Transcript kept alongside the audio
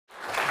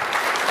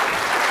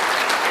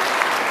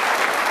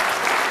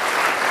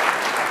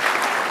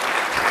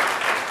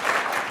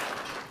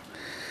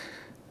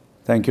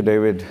Thank you,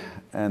 David,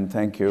 and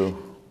thank you,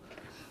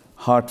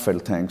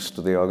 heartfelt thanks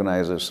to the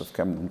organizers of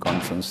Camden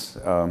Conference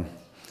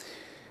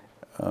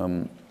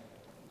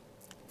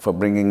for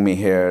bringing me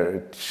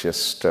here. It's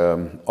just,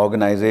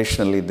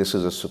 organizationally, this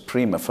is a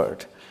supreme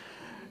effort.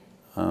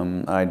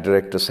 I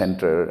direct a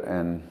center,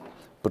 and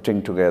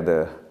putting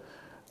together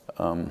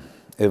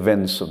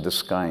events of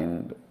this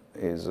kind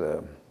is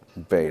a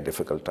very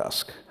difficult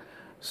task.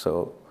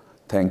 So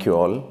thank you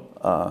all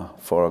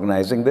for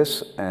organizing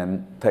this,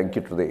 and thank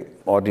you to the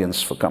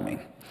audience for coming.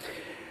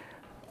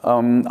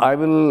 I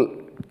will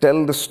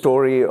tell the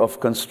story of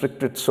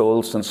constricted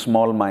souls and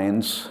small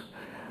minds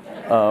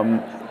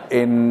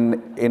in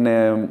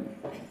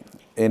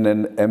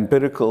an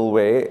empirical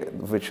way,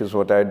 which is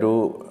what I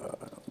do.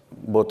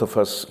 Both of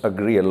us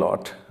agree a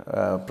lot,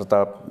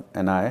 Pratap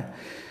and I.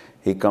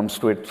 He comes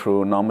to it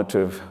through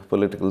normative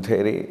political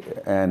theory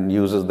and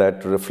uses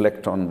that to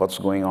reflect on what's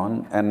going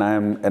on. And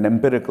I'm an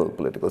empirical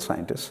political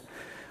scientist,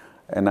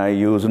 and I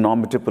use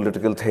normative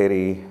political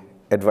theory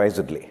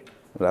advisedly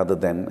rather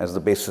than as the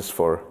basis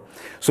for.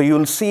 So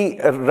you'll see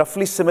a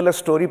roughly similar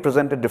story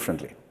presented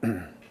differently.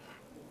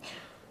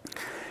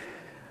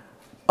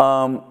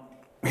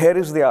 Here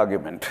is the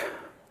argument.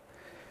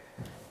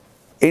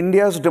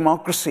 India's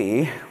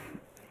democracy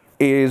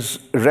is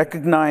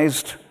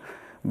recognized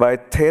by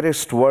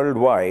theorists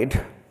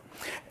worldwide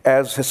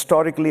as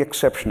historically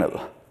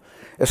exceptional,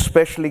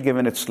 especially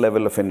given its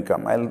level of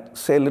income. I'll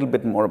say a little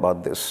bit more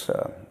about this,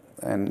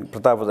 and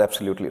Pratap was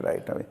absolutely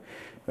right. I mean,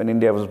 when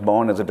India was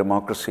born as a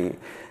democracy,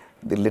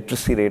 the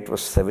literacy rate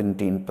was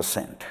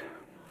 17%.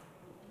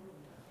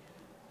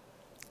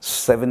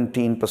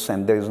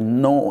 17%. There is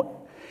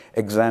no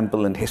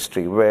example in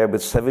history where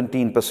with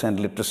 17%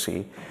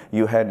 literacy,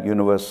 you had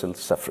universal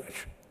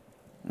suffrage.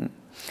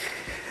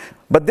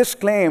 But this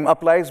claim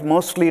applies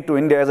mostly to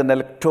India as an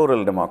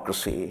electoral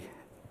democracy.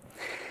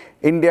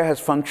 India has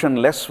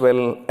functioned less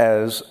well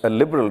as a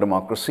liberal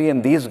democracy,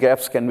 and these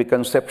gaps can be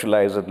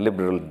conceptualized as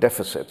liberal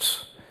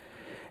deficits.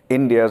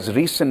 India's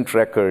recent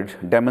record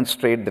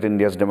demonstrates that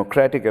India's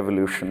democratic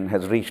evolution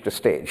has reached a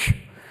stage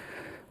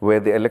where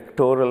the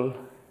electoral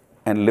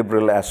and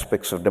liberal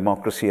aspects of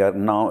democracy are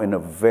now in a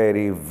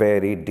very,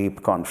 very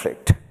deep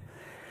conflict.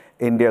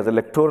 India's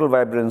electoral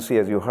vibrancy,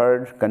 as you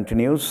heard,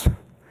 continues,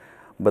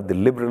 but the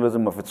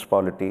liberalism of its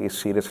polity is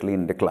seriously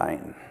in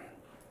decline.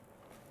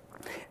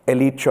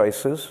 Elite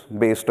choices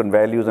based on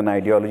values and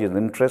ideologies and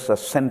interests are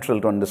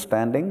central to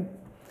understanding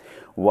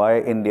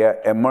why India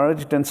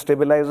emerged and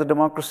stabilized a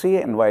democracy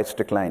and why it's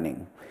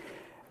declining.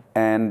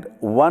 And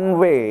one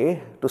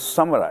way to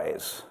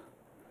summarize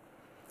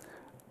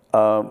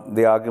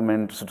the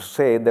argument is to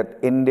say that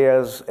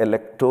India's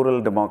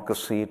electoral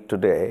democracy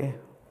today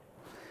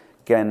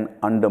can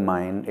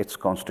undermine its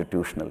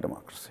constitutional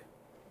democracy.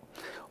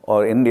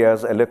 Or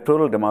India's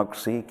electoral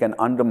democracy can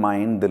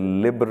undermine the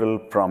liberal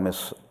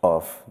promise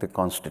of the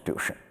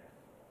Constitution.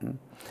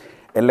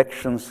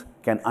 Elections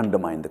can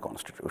undermine the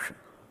Constitution,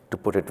 to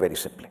put it very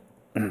simply.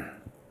 And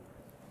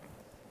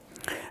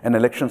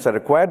elections are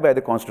required by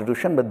the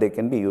Constitution, but they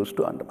can be used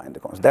to undermine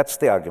the Constitution. That's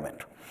the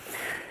argument.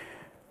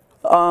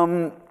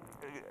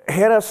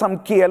 Here are some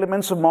key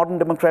elements of modern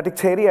democratic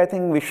theory. I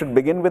think we should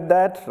begin with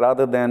that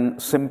rather than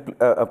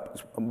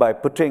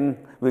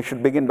we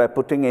should begin by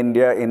putting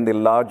India in the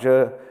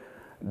larger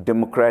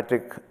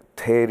democratic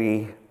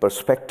theory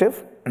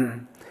perspective.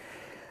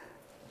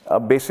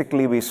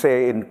 Basically, we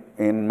say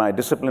in my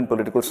discipline,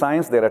 political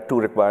science, there are two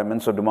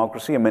requirements of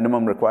democracy, a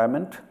minimum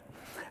requirement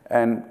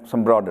and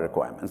some broader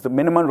requirements. The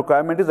minimum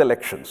requirement is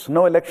elections.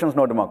 No elections,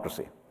 no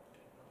democracy.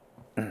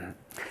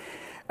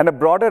 And a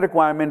broader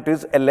requirement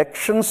is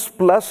elections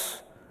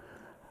plus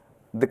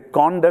the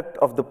conduct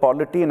of the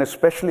polity and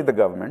especially the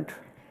government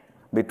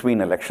between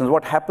elections.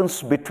 What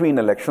happens between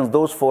elections,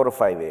 those 4 or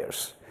 5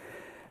 years.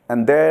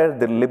 And there,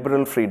 the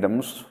liberal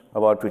freedoms,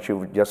 about which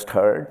you've just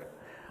heard,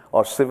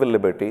 or civil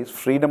liberties,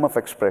 freedom of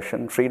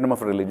expression, freedom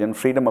of religion,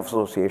 freedom of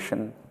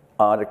association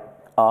are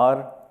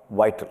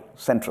vital,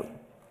 central.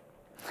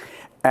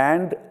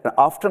 And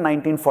after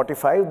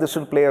 1945, this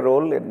will play a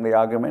role in the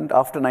argument.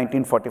 After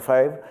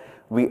 1945,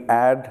 we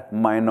add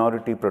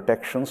minority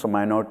protections or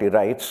minority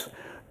rights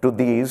to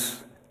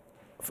these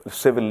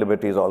civil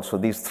liberties also,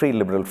 these 3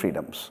 liberal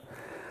freedoms.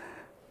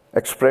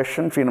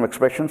 Expression, freedom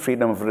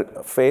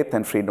of faith,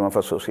 and freedom of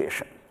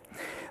association.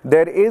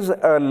 There is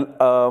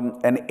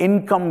an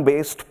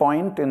income-based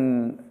point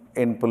in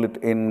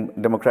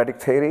democratic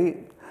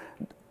theory,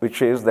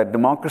 which is that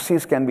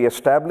democracies can be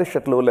established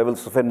at low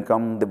levels of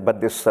income,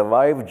 but they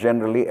survive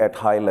generally at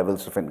high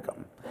levels of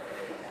income.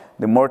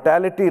 The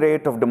mortality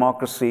rate of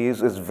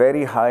democracies is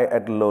very high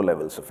at low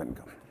levels of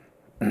income.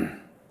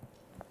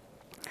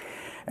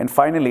 And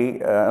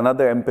finally,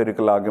 another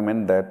empirical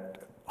argument that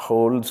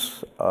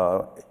holds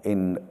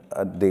in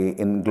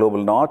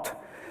global north,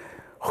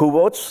 who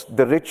votes,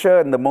 the richer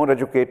and the more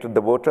educated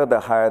the voter, the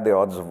higher the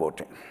odds of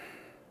voting.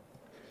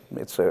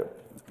 It's a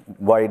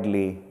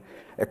widely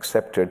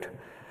accepted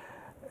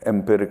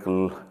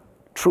empirical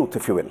truth,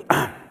 if you will.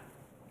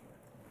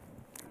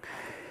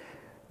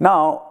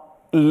 Now,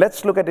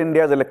 let's look at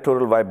India's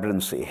electoral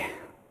vibrancy.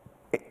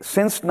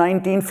 Since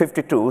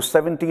 1952,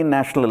 17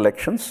 national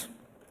elections.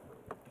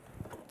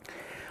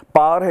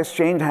 Power has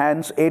changed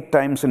hands 8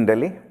 times in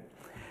Delhi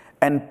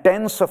and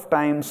tens of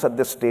times at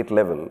the state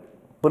level.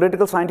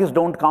 Political scientists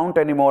don't count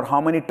anymore how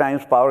many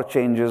times power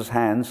changes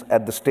hands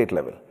at the state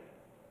level.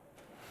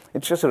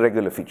 It's just a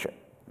regular feature.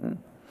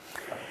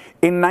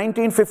 In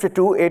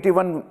 1952,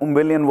 81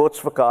 million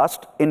votes were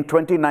cast. In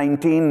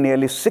 2019,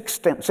 nearly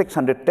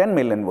 610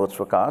 million votes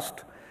were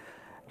cast.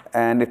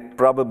 And it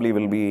probably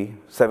will be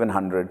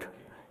 700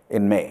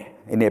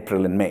 in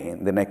April and May,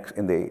 in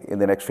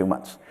the next few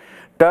months.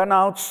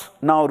 Turnouts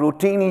now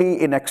routinely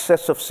in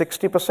excess of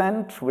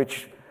 60%,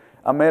 which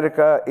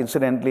America,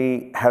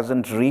 incidentally,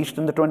 hasn't reached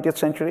in the 20th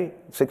century,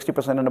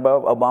 60% and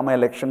above. Obama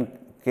election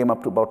came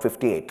up to about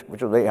 58,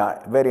 which was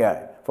very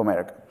high for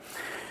America.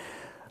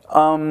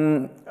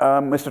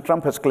 Mr.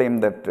 Trump has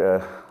claimed that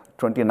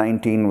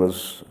 2019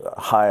 was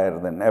higher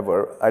than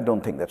ever. I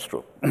don't think that's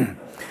true.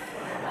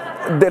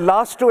 The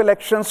last 2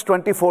 elections,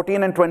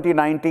 2014 and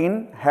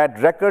 2019,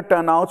 had record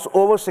turnouts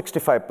over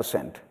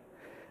 65%.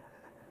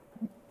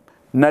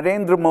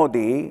 Narendra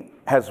Modi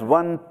has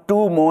won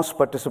 2 most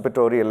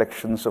participatory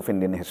elections of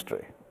Indian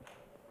history,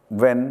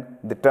 when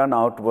the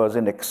turnout was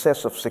in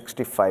excess of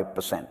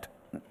 65%.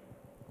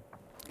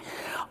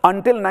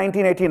 Until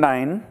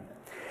 1989,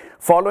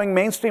 following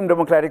mainstream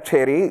democratic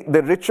theory,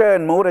 the richer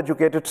and more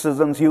educated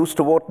citizens used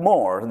to vote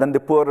more than the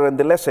poorer and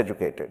the less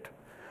educated.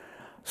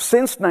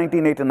 Since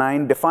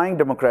 1989, defying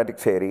democratic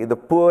theory, the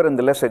poor and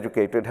the less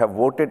educated have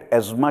voted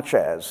as much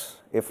as,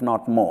 if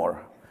not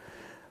more,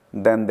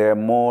 than their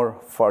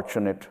more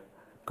fortunate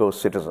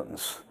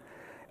co-citizens.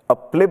 A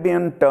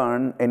plebeian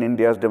turn in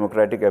India's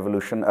democratic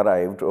evolution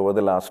arrived over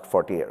the last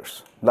 30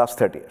 years.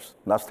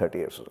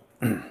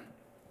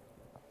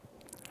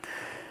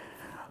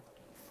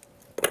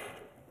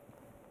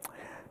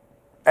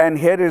 And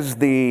here is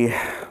the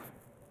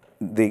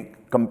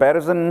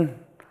comparison.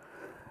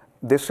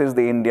 This is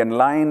the Indian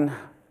line.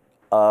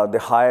 The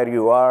higher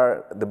you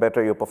are, the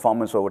better your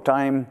performance over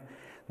time.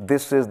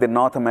 This is the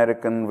North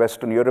American,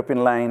 Western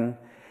European line.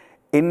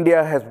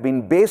 India has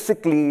been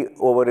basically,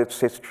 over its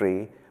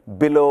history,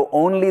 below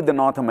only the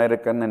North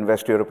American and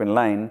West European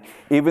line,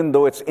 even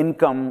though its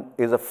income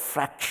is a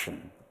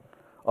fraction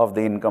of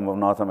the income of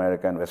North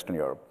America and Western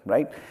Europe,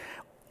 right?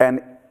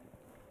 And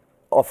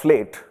of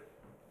late,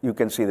 you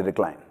can see the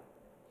decline.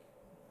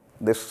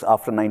 This,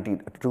 after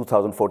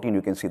 2014,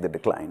 you can see the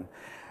decline.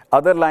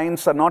 Other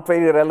lines are not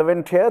very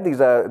relevant here. There's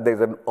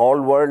an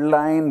all-world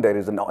line, there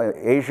is an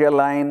Asia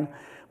line.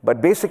 But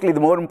basically,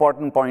 the more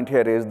important point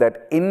here is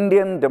that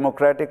Indian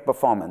democratic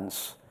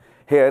performance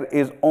here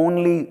is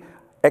only,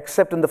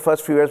 except in the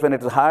first few years when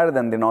it is higher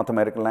than the North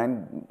American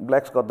line.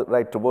 Blacks got the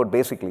right to vote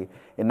basically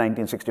in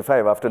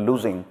 1965 after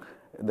losing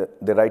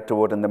the right to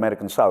vote in the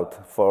American South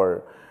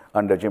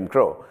under Jim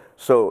Crow.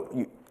 So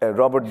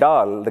Robert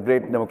Dahl, the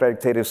great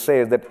democratic theorist,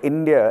 says that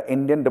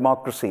Indian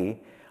democracy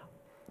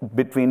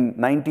between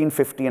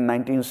 1950 and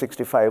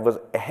 1965 was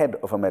ahead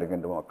of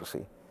American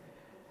democracy,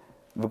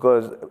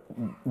 because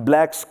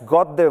blacks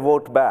got their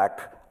vote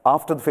back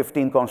after the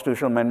 15th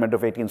Constitutional Amendment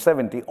of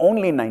 1870,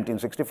 only in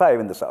 1965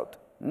 in the South.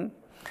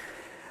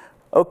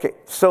 Okay,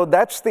 so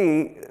that's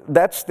the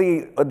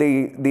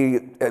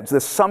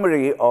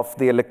summary of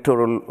the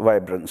electoral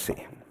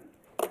vibrancy.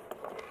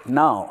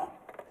 Now,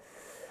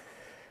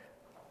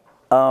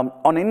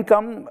 on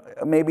income,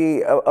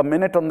 maybe a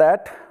minute on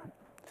that.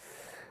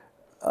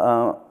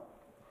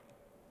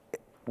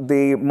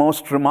 The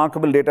most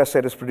remarkable data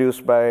set is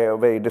produced by a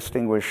very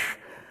distinguished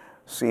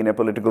senior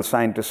political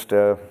scientist,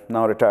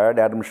 now retired,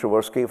 Ashutosh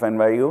Varshney of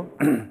NYU.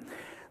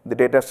 The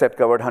data set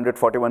covered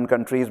 141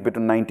 countries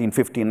between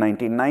 1950 and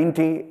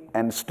 1990,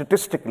 and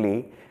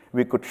statistically,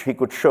 he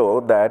could show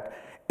that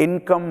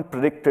income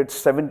predicted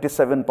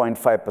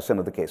 77.5%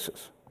 of the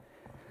cases.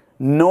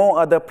 No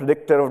other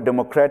predictor of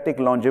democratic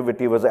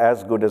longevity was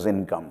as good as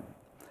income.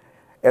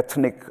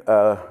 Ethnic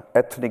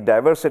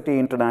diversity,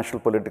 international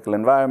political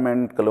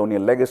environment,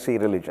 colonial legacy,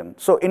 religion.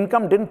 So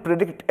income didn't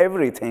predict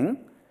everything,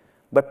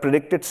 but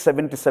predicted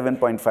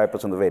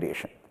 77.5% of the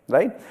variation,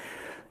 right?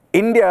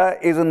 India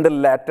is in the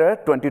latter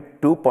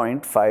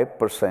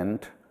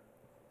 22.5%,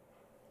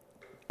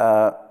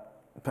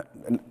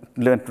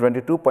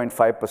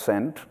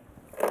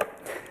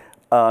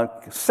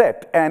 22.5%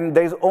 set, and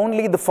there's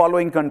only the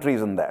following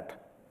countries in that: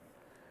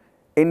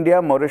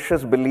 India,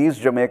 Mauritius, Belize,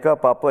 Jamaica,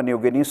 Papua New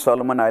Guinea,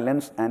 Solomon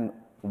Islands, and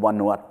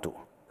Vanuatu,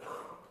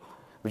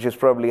 which is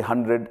probably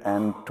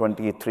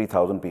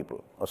 123,000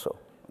 people or so,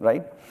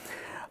 right?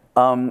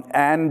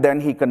 And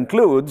then he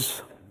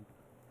concludes,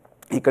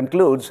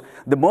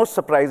 the most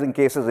surprising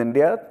case is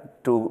India,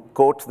 to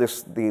quote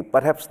this,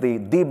 perhaps the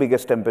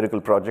biggest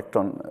empirical project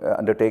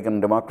undertaken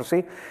in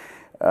democracy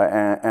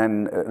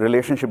and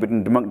relationship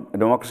between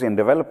democracy and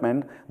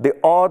development. The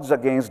odds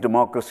against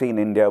democracy in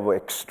India were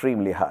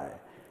extremely high.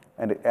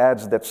 And it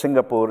adds that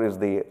Singapore is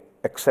the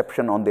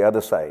exception on the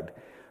other side.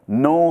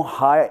 No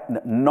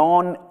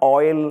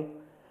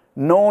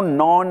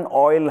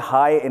non-oil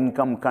high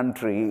income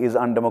country is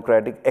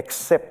undemocratic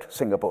except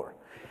Singapore.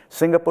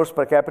 Singapore's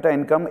per capita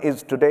income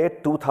is today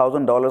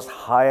 $2,000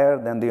 higher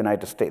than the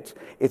United States.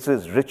 It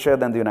is richer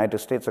than the United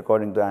States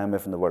according to the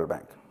IMF and the World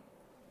Bank,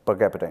 per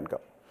capita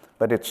income.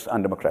 But it's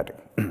undemocratic.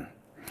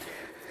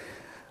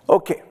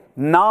 Okay,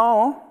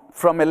 now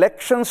from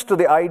elections to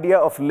the idea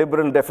of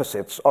liberal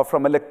deficits, or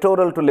from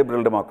electoral to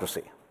liberal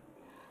democracy.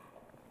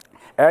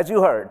 As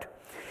you heard,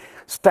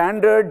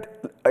 standard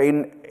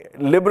in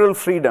liberal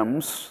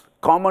freedoms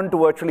common to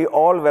virtually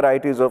all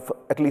varieties of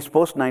at least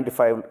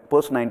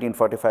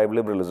post-1945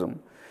 liberalism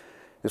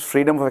is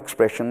freedom of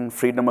expression,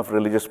 freedom of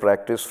religious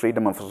practice,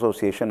 freedom of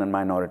association, and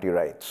minority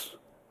rights.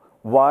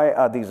 Why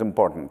are these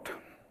important?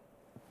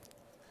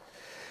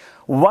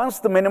 Once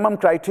the minimum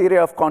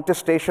criteria of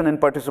contestation and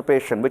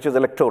participation, which is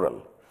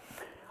electoral,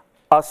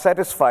 are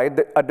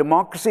satisfied, a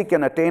democracy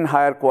can attain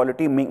higher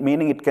quality,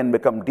 meaning it can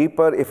become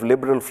deeper if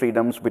liberal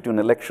freedoms between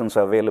elections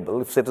are available,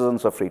 if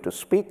citizens are free to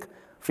speak,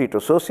 free to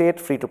associate,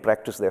 free to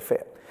practice their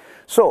faith.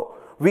 So,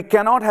 we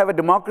cannot have a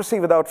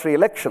democracy without free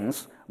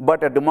elections,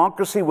 but a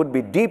democracy would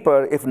be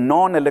deeper if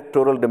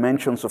non-electoral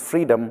dimensions of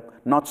freedom,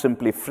 not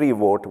simply free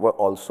vote, were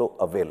also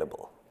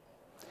available.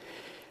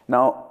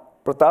 Now,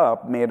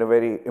 Pratap made a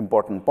very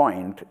important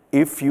point.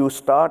 If you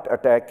start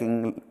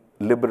attacking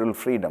liberal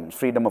freedoms,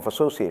 freedom of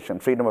association,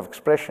 freedom of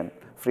expression,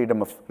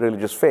 freedom of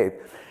religious faith,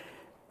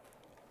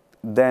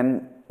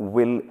 then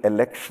will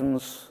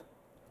elections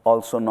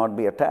also not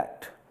be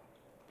attacked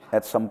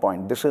at some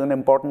point? This is an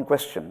important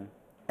question,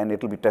 and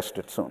it will be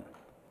tested soon.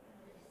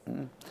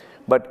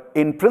 But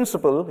in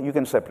principle, you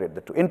can separate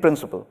the two. In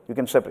principle, you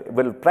can separate.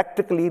 Well,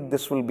 practically,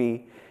 this will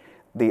be,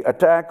 the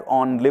attack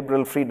on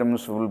liberal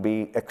freedoms will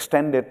be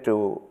extended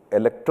to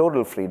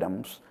electoral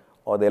freedoms,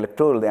 or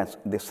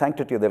the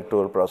sanctity of the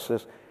electoral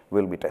process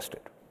will be tested.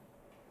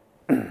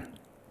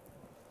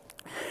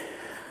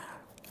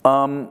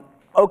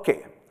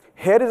 Okay,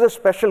 here is a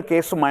special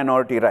case of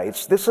minority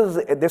rights. This is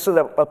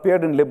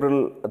appeared in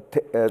liberal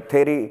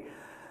theory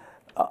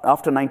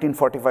after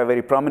 1945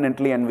 very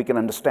prominently, and we can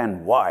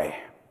understand why.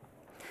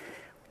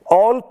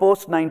 All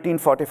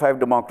post-1945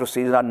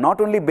 democracies are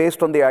not only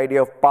based on the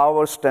idea of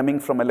power stemming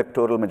from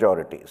electoral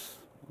majorities,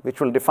 which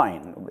will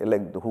define,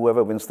 like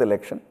whoever wins the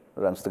election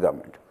runs the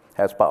government,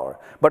 has power,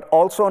 but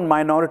also on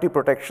minority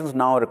protections,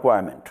 now a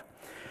requirement.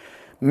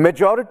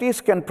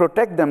 Majorities can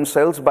protect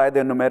themselves by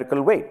their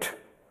numerical weight.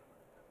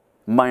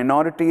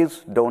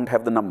 Minorities don't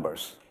have the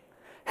numbers.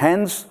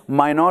 Hence,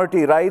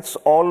 minority rights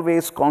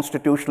always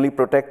constitutionally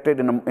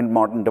protected in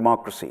modern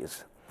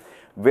democracies.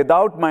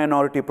 Without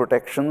minority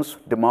protections,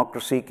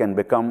 democracy can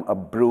become a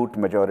brute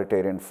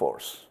majoritarian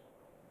force.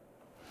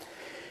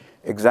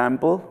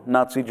 Example,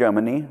 Nazi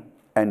Germany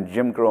and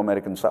Jim Crow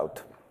American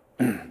South.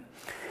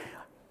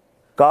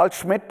 Carl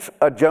Schmitt,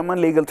 a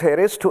German legal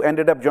theorist who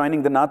ended up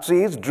joining the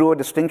Nazis, drew a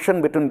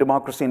distinction between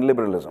democracy and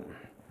liberalism.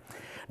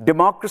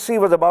 Democracy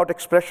was about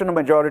expression of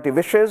majority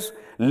wishes.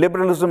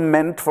 Liberalism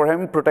meant for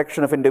him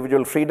protection of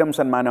individual freedoms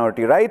and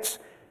minority rights.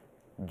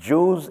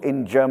 Jews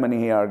in Germany,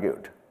 he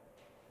argued,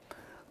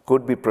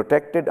 could be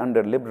protected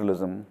under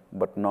liberalism,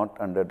 but not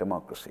under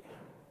democracy.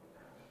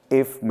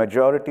 If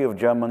majority of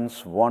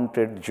Germans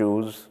wanted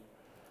Jews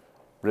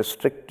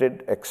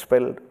restricted,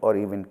 expelled, or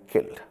even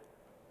killed,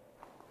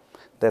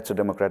 that's a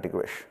democratic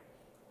wish.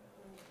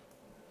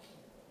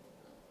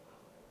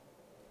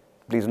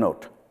 Please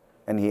note.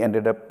 And he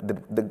ended up,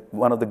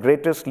 one of the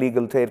greatest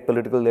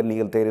political and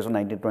legal theorists of the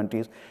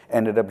 1920s,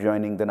 ended up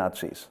joining the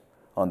Nazis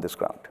on this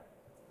ground.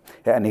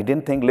 And he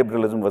didn't think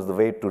liberalism was the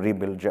way to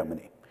rebuild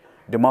Germany.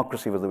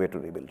 Democracy was the way to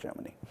rebuild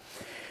Germany.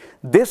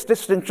 This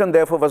distinction,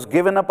 therefore, was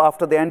given up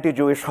after the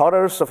anti-Jewish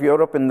horrors of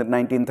Europe in the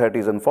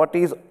 1930s and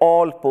 40s.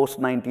 All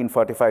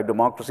post-1945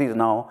 democracies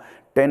now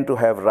tend to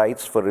have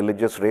rights for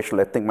religious,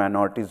 racial, ethnic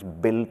minorities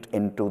built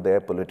into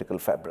their political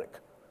fabric.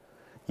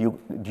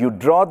 You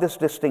draw this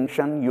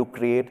distinction, you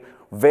create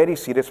very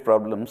serious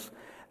problems,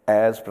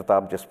 as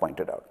Pratap just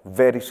pointed out.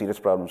 Very serious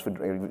problems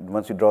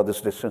once you draw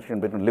this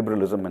distinction between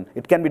liberalism and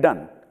it can be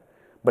done.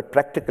 But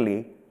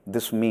practically,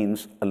 this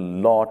means a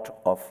lot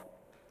of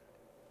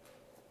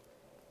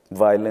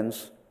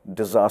violence,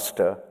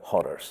 disaster,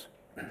 horrors.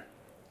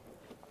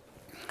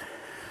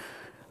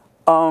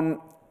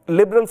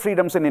 Liberal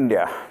freedoms in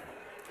India.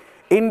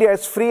 India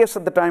is freest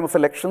at the time of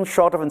elections,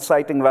 short of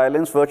inciting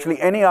violence. Virtually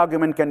any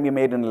argument can be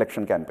made in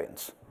election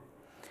campaigns.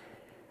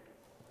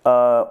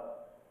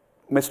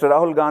 Mr.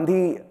 Rahul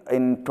Gandhi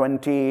in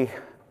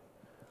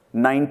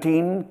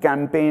 2019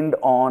 campaigned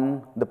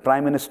on the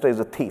Prime Minister is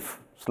a thief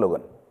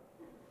slogan.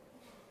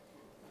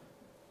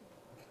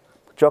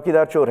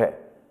 Chaukidar chor hai.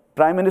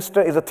 Prime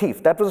Minister is a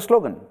thief. That was a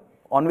slogan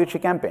on which he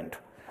campaigned.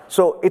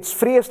 So it's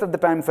freest at the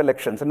time of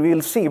elections, and we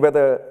will see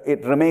whether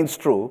it remains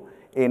true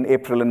in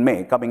April and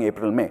May, coming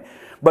April and May.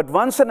 But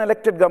once an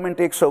elected government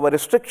takes over,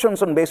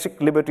 restrictions on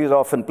basic liberties are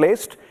often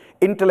placed.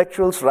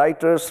 Intellectuals,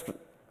 writers,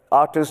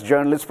 artists,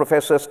 journalists,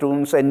 professors,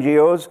 students,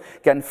 NGOs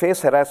can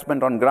face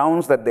harassment on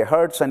grounds that they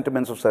hurt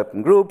sentiments of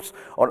certain groups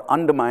or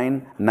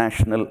undermine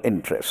national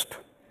interest.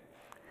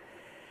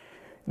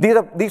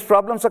 These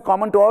problems are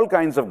common to all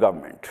kinds of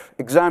government.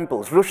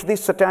 Examples,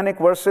 Rushdie's satanic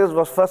verses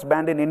was first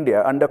banned in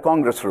India under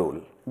Congress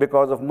rule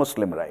because of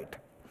Muslim right.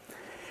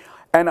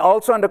 And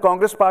also under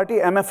Congress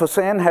party, M.F.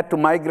 Hussain had to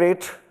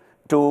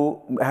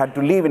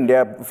leave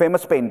India,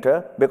 famous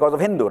painter, because of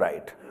Hindu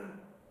right.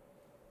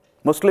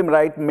 Muslim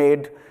right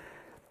made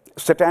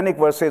satanic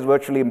verses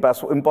virtually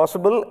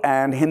impossible,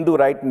 and Hindu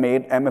right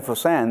made M.F.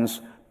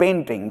 Hussain's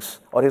paintings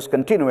or his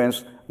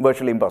continuance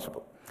virtually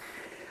impossible.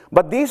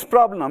 But these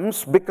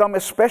problems become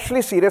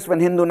especially serious when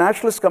Hindu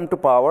nationalists come to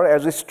power,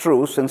 as is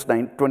true since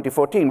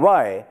 2014.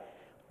 Why?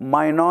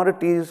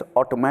 Minorities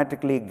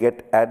automatically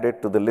get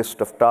added to the list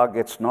of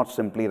targets, not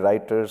simply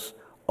writers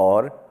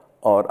or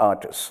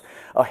artists.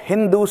 A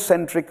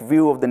Hindu-centric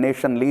view of the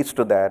nation leads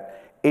to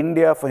that.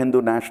 India, for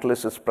Hindu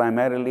nationalists, is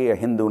primarily a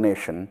Hindu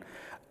nation,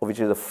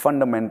 which is a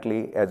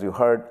fundamentally, as you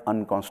heard,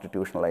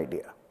 unconstitutional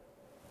idea.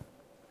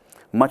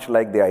 Much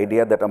like the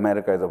idea that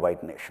America is a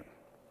white nation.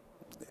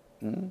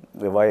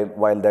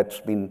 While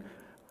that's been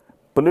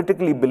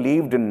politically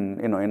believed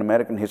in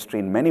American history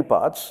in many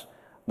parts,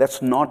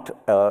 that's not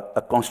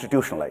a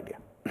constitutional idea.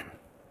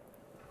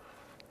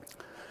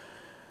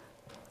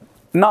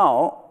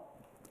 Now,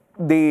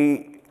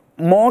 the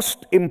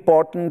most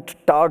important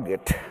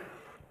target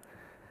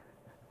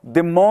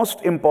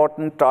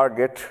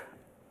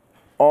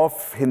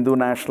of Hindu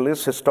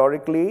nationalists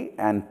historically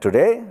and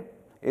today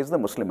is the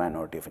Muslim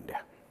minority of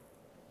India.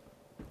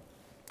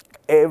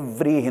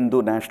 Every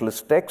Hindu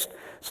nationalist text,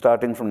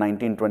 starting from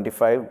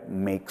 1925,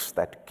 makes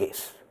that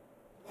case.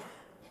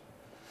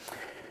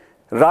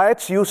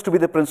 Riots used to be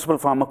the principal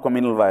form of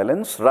communal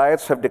violence.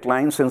 Riots have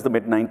declined since the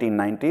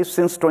mid-1990s.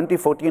 Since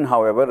 2014,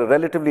 however, a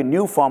relatively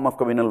new form of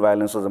communal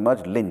violence has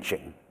emerged: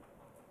 lynching.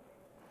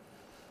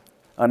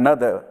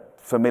 Another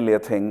familiar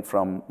thing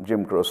from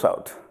Jim Crow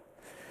South.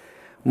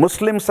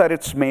 Muslims are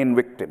its main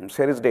victims.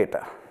 Here is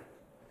data.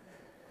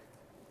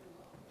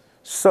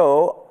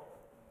 So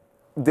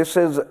this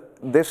is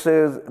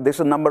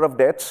number of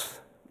deaths.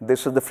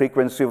 This is the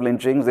frequency of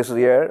lynchings. This is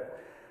year.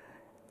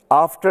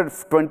 After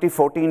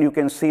 2014, you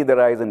can see the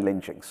rise in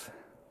lynchings.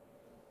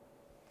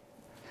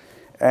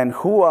 And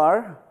who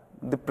are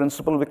the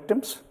principal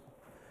victims?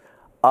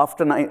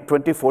 After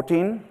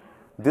 2014,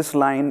 this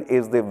line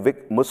is the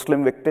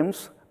Muslim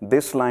victims.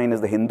 This line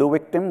is the Hindu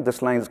victim.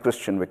 This line is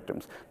Christian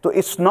victims. So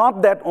it's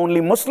not that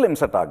only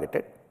Muslims are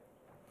targeted.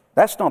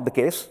 That's not the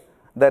case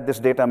that this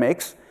data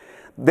makes.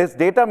 This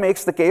data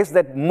makes the case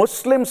that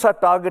Muslims are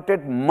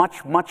targeted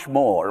much, much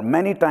more,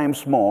 many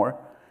times more,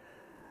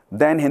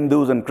 than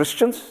Hindus and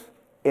Christians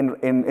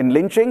in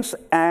lynchings,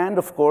 and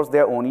of course they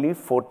are only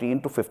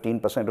 14 to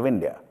 15% of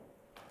India.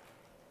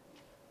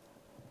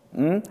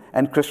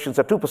 And Christians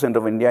are 2%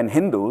 of India, and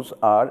Hindus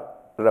are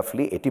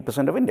roughly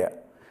 80% of India.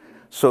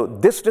 So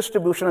this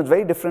distribution is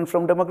very different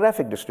from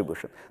demographic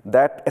distribution.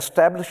 That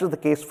establishes the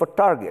case for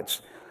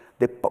targets.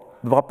 The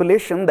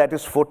population that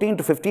is 14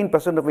 to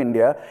 15% of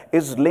India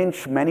is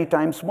lynched many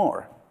times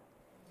more.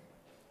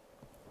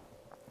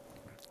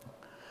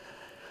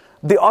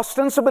 The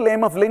ostensible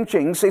aim of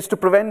lynchings is to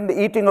prevent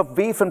the eating of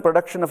beef and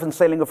production and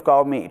selling of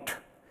cow meat,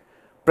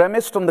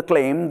 premised on the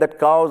claim that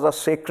cows are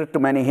sacred to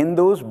many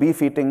Hindus,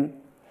 beef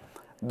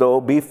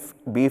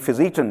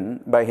is eaten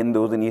by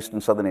Hindus in east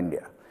and southern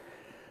India.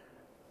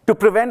 To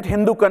prevent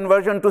Hindu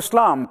conversion to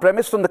Islam,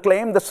 premised on the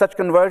claim that such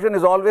conversion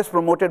is always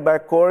promoted by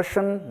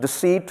coercion,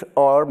 deceit,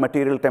 or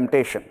material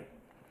temptation.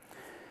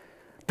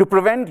 To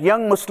prevent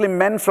young Muslim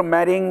men from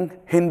marrying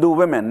Hindu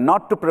women,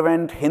 not to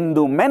prevent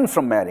Hindu men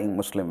from marrying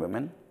Muslim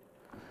women,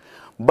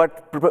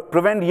 but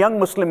prevent young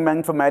Muslim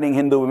men from marrying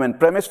Hindu women,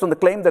 premised on the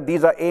claim that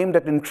these are aimed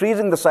at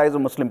increasing the size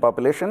of Muslim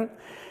population,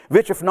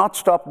 which, if not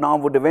stopped now,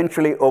 would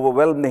eventually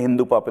overwhelm the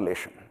Hindu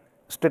population.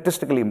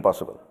 Statistically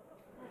impossible.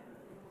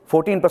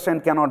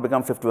 14% cannot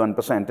become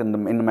 51% in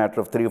the matter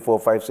of 3, 4,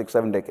 5, 6,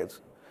 7 decades.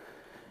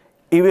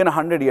 Even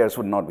 100 years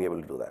would not be able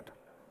to do that.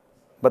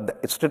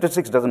 But the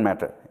statistics doesn't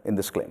matter in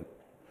this claim.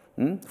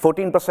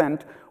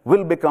 14%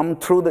 will become,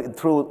 through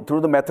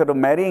the method of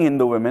marrying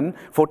Hindu women,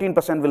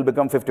 14% will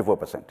become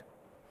 54%.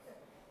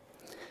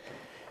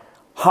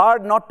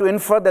 Hard not to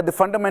infer that the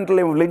fundamental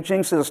aim of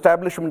lynchings is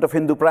establishment of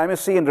Hindu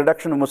primacy and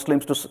reduction of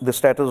Muslims to the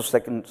status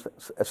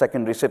of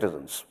secondary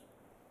citizens.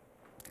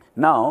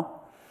 Now,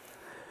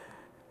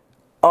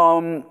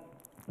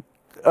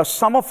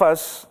 some of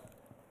us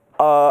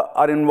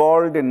are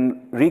involved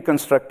in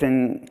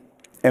reconstructing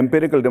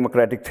empirical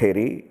democratic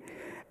theory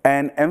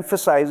and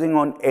emphasizing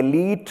on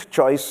elite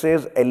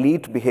choices,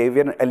 elite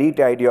behavior, elite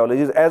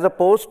ideologies, as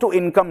opposed to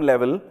income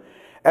level,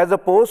 as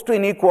opposed to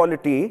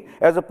inequality,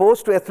 as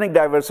opposed to ethnic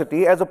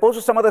diversity, as opposed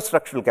to some other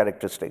structural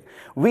characteristic.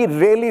 We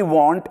really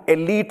want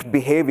elite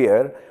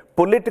behavior,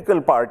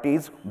 political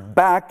parties,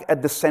 back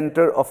at the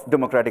center of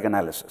democratic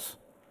analysis.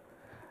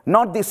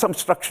 Not some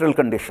structural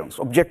conditions,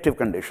 objective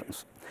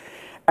conditions.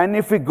 And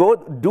if we go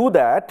do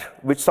that,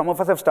 which some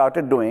of us have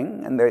started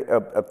doing, and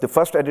the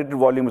first edited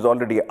volume is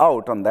already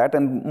out on that,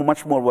 and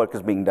much more work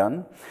is being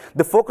done,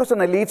 the focus on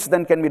elites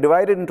then can be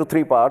divided into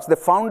three parts: the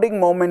founding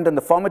moment and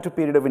the formative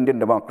period of Indian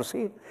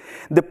democracy,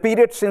 the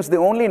period since the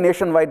only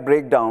nationwide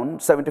breakdown,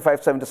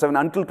 75-77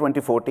 until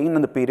 2014,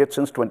 and the period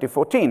since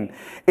 2014.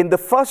 In the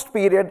first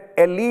period,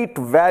 elite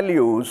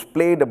values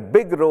played a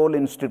big role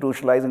in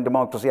institutionalizing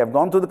democracy. I've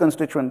gone through the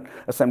Constituent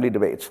Assembly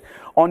debates.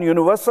 On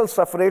universal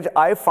suffrage,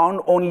 I found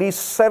only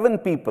 7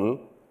 people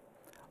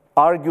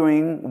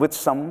arguing with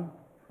some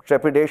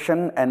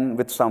trepidation and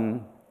with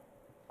some...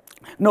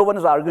 No one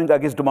is arguing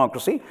against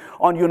democracy.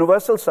 On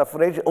universal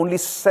suffrage, only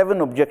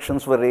 7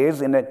 objections were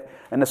raised in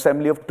an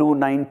assembly of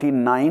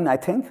 299, I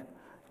think,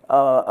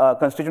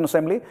 Constituent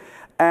Assembly,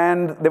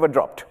 and they were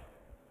dropped.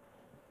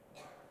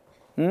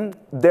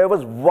 There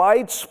was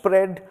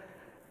widespread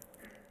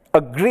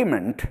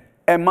agreement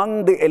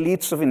among the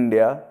elites of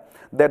India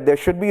that there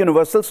should be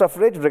universal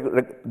suffrage,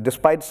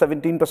 despite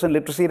 17%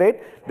 literacy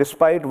rate,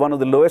 despite one of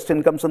the lowest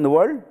incomes in the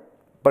world,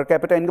 per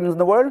capita incomes in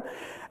the world,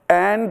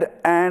 and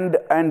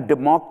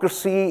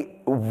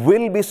democracy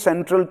will be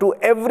central to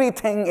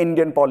everything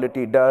Indian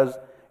polity does,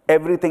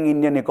 everything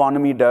Indian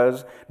economy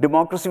does.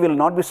 Democracy will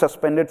not be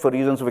suspended for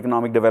reasons of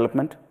economic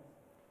development.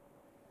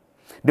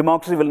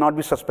 Democracy will not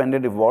be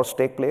suspended if wars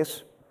take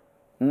place,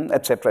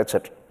 etc.,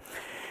 etc.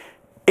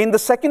 In the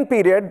second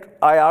period,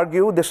 I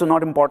argue, this is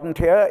not important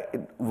here,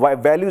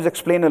 values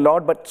explain a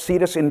lot, but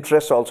serious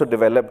interests also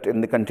developed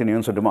in the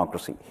continuance of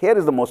democracy. Here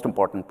is the most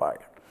important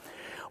part.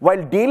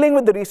 While dealing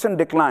with the recent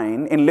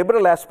decline in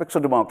liberal aspects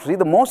of democracy,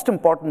 the most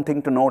important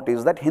thing to note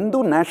is that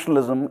Hindu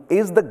nationalism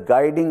is the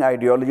guiding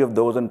ideology of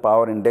those in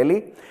power in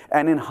Delhi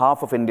and in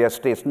half of India's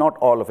states, not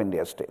all of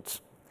India's states.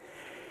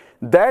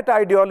 That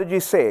ideology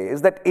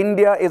says that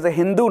India is a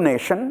Hindu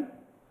nation,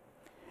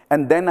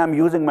 and then I'm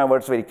using my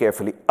words very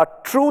carefully, a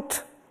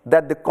truth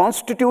that the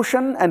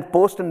Constitution and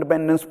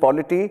post-independence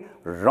polity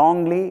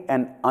wrongly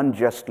and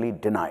unjustly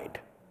denied.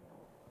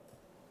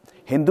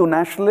 Hindu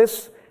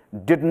nationalists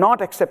did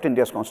not accept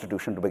India's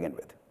Constitution to begin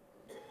with.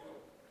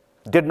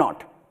 Did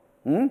not.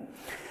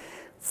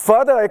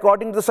 Further,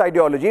 according to this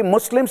ideology,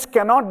 Muslims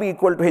cannot be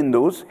equal to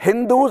Hindus.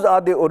 Hindus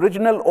are the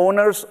original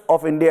owners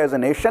of India as a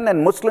nation,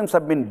 and Muslims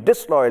have been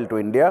disloyal to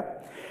India.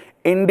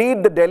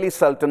 Indeed, the Delhi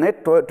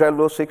Sultanate,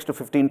 1206 to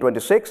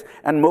 1526,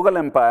 and Mughal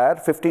Empire,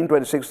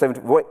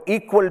 1526-17, were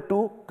equal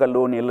to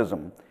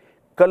colonialism.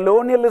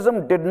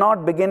 Colonialism did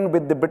not begin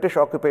with the British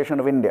occupation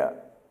of India.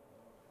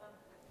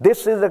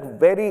 This is a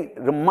very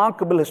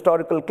remarkable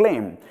historical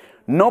claim.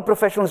 No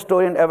professional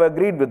historian ever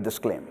agreed with this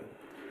claim.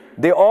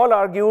 They all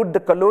argued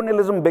that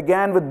colonialism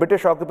began with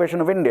British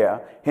occupation of India.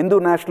 Hindu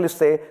nationalists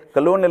say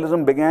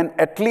colonialism began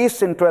at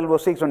least in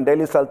 1206 when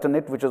Delhi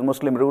Sultanate, which was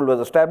Muslim rule, was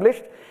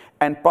established,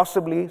 and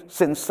possibly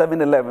since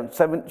 711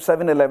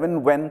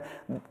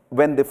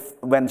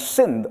 when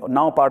Sindh,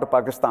 now part of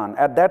Pakistan,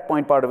 at that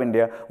point part of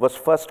India, was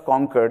first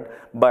conquered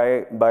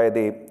by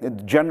the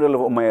general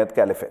of Umayyad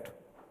Caliphate.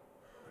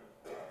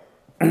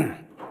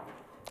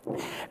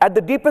 At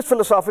the deepest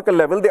philosophical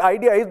level, the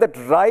idea is that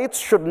rights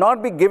should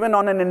not be given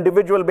on an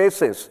individual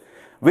basis,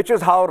 which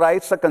is how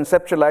rights are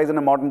conceptualized in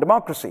a modern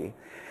democracy.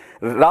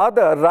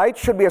 Rather, rights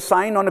should be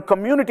assigned on a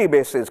community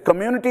basis.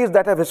 Communities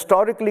that have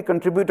historically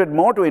contributed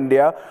more to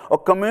India, or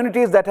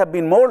communities that have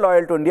been more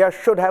loyal to India,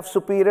 should have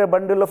superior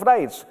bundle of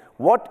rights.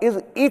 What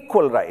is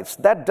equal rights?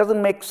 That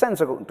doesn't make sense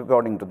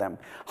according to them.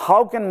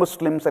 How can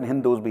Muslims and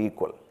Hindus be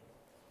equal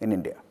in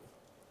India?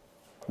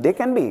 They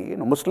can be,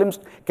 Muslims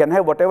can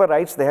have whatever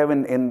rights they have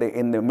in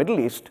the Middle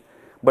East,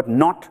 but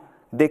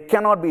they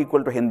cannot be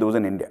equal to Hindus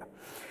in India.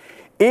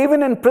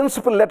 Even in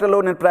principle, let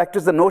alone in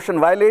practice, the notion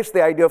violates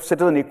the idea of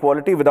citizen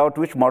equality, without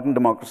which modern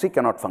democracy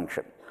cannot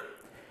function.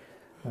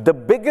 The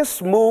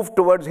biggest move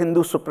towards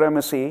Hindu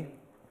supremacy,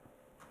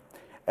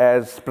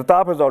 as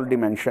Pratap has already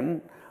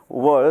mentioned,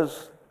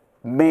 was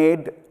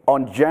made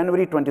on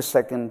January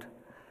 22nd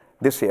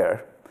this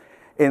year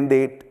in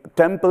the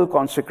temple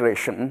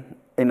consecration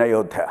in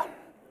Ayodhya.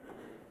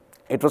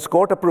 It was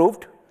court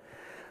approved.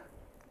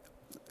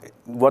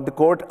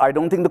 I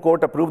don't think the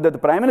court approved that the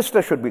Prime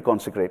Minister should be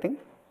consecrating.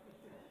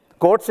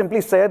 Court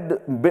simply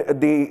said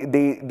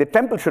the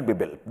temple should be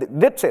built. They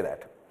did say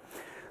that.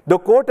 The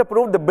court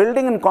approved the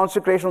building and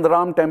consecration of the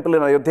Ram temple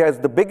in Ayodhya as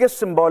the biggest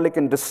symbolic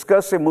and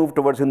discursive move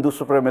towards Hindu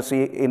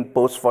supremacy in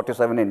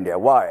post-47 India.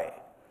 Why?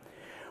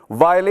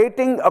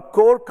 Violating a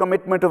core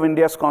commitment of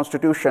India's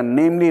constitution,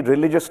 namely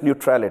religious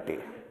neutrality.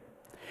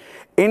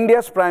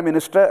 India's Prime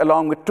Minister,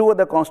 along with 2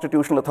 other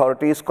constitutional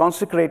authorities,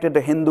 consecrated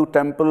the Hindu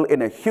temple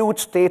in a huge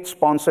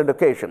state-sponsored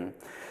occasion.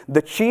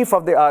 The chief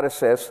of the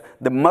RSS,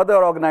 the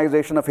mother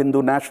organization of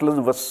Hindu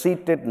nationalism, was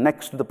seated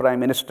next to the Prime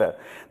Minister.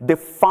 The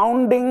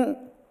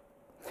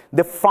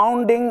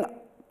founding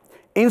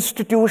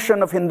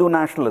institution of Hindu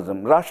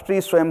nationalism,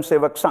 Rashtriya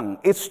Swayamsevak Sangh,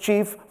 its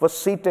chief was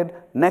seated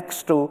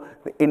next to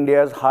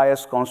India's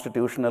highest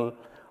constitutional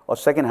or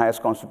second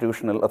highest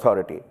constitutional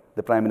authority,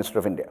 the Prime Minister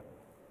of India.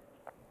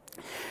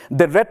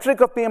 The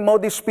rhetoric of PM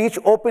Modi's speech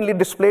openly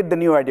displayed the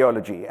new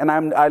ideology. And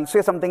I'll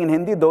say something in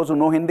Hindi, those who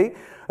know Hindi.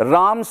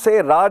 Ram se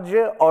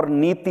Rajya aur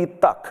Niti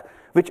tak,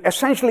 which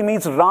essentially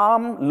means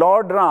Ram,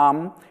 Lord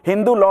Ram,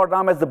 Hindu Lord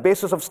Ram as the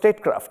basis of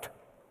statecraft.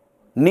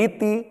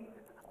 Niti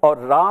or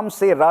Ram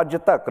se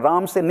Rajya tak,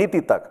 Ram se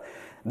Niti tak.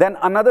 Then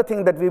another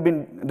thing that we've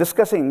been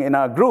discussing in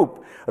our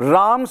group,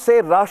 Ram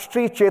se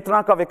Rashtriya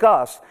Chetna ka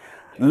Vikas.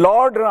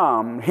 Lord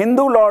Ram,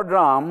 Hindu Lord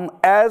Ram,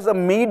 as a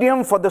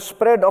medium for the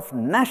spread of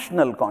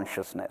national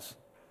consciousness.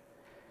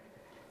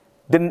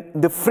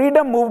 The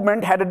freedom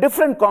movement had a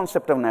different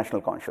concept of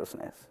national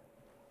consciousness.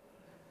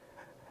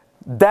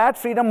 That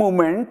freedom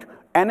movement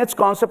and its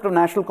concept of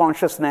national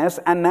consciousness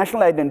and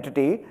national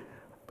identity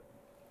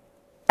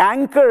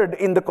anchored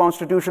in the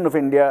Constitution of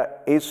India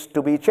is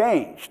to be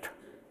changed,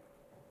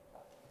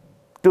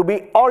 to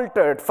be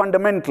altered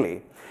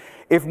fundamentally.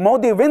 If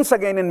Modi wins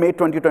again in May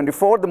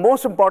 2024, the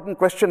most important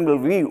question will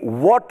be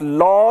what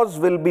laws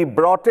will be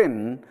brought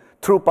in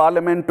through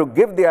Parliament to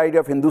give the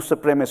idea of Hindu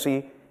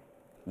supremacy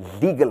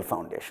legal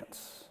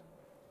foundations.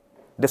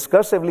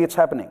 Discursively, it's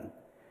happening.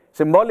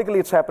 Symbolically,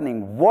 it's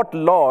happening. What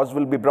laws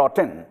will be brought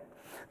in?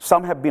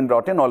 Some have been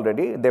brought in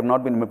already. They have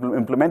not been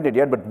implemented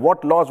yet, but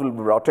what laws will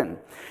be brought in?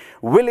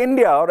 Will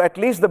India, or at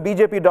least the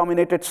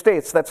BJP-dominated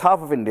states, that's half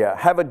of India,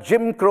 have a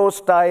Jim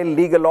Crow-style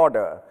legal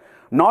order?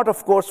 Not,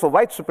 of course, for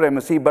white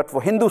supremacy, but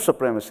for Hindu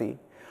supremacy,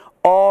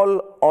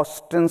 all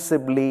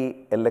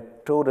ostensibly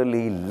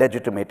electorally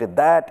legitimated.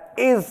 That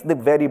is the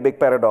very big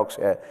paradox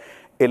here.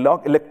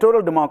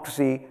 Electoral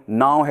democracy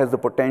now has the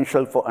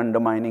potential for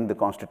undermining the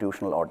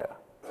constitutional order.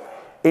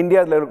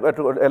 India's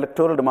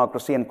electoral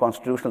democracy and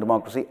constitutional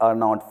democracy are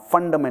now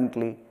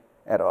fundamentally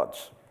at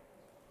odds.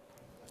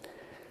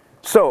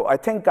 So I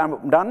think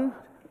I'm done.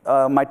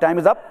 My time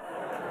is up.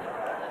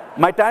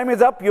 My time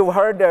is up. You've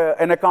heard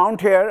an account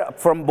here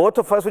from both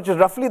of us, which is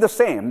roughly the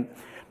same.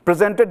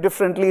 Presented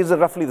differently is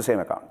roughly the same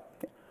account.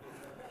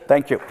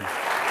 Thank you.